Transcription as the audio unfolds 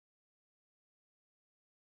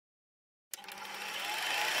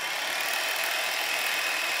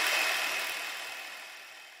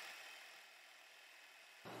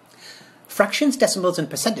Fractions, decimals and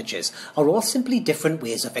percentages are all simply different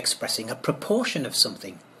ways of expressing a proportion of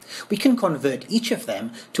something. We can convert each of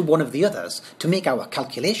them to one of the others to make our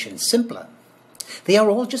calculations simpler. They are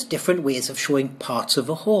all just different ways of showing parts of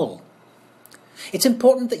a whole. It's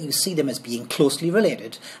important that you see them as being closely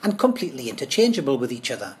related and completely interchangeable with each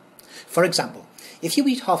other. For example, if you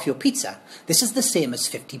eat half your pizza, this is the same as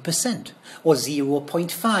 50%, or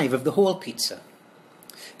 0.5 of the whole pizza.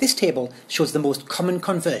 This table shows the most common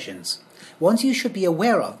conversions, ones you should be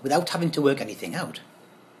aware of without having to work anything out.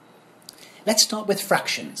 Let's start with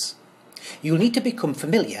fractions. You'll need to become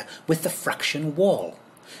familiar with the fraction wall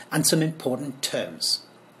and some important terms.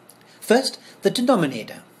 First, the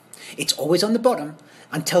denominator. It's always on the bottom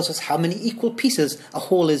and tells us how many equal pieces a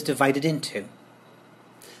whole is divided into.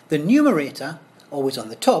 The numerator, always on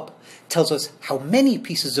the top, tells us how many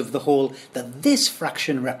pieces of the whole that this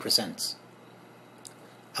fraction represents.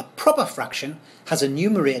 A proper fraction has a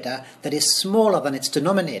numerator that is smaller than its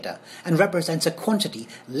denominator and represents a quantity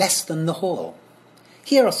less than the whole.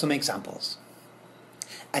 Here are some examples.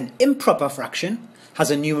 An improper fraction has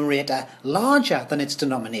a numerator larger than its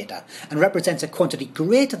denominator and represents a quantity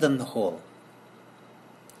greater than the whole.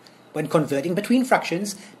 When converting between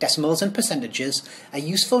fractions, decimals and percentages, a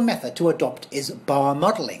useful method to adopt is bar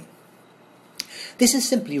modelling. This is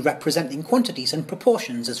simply representing quantities and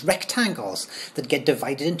proportions as rectangles that get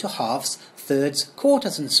divided into halves, thirds,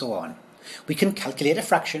 quarters and so on. We can calculate a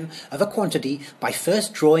fraction of a quantity by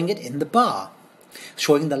first drawing it in the bar,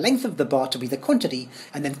 showing the length of the bar to be the quantity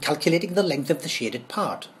and then calculating the length of the shaded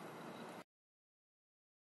part.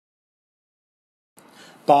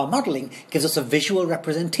 Bar modelling gives us a visual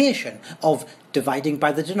representation of dividing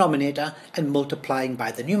by the denominator and multiplying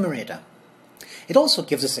by the numerator. It also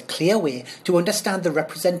gives us a clear way to understand the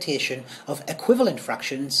representation of equivalent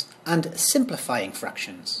fractions and simplifying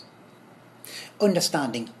fractions.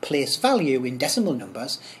 Understanding place value in decimal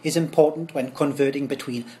numbers is important when converting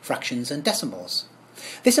between fractions and decimals.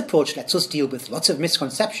 This approach lets us deal with lots of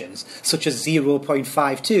misconceptions, such as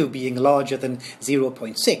 0.52 being larger than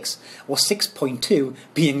 0.6 or 6.2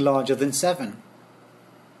 being larger than 7.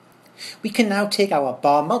 We can now take our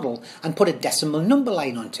bar model and put a decimal number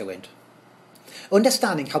line onto it.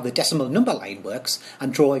 Understanding how the decimal number line works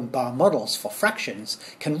and drawing bar models for fractions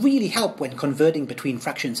can really help when converting between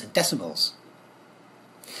fractions and decimals.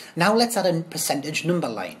 Now let's add a percentage number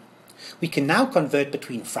line. We can now convert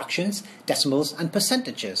between fractions, decimals and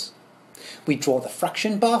percentages. We draw the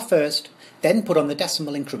fraction bar first, then put on the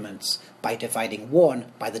decimal increments by dividing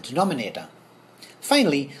 1 by the denominator.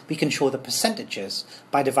 Finally, we can show the percentages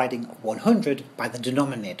by dividing 100 by the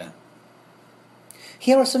denominator.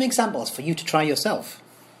 Here are some examples for you to try yourself.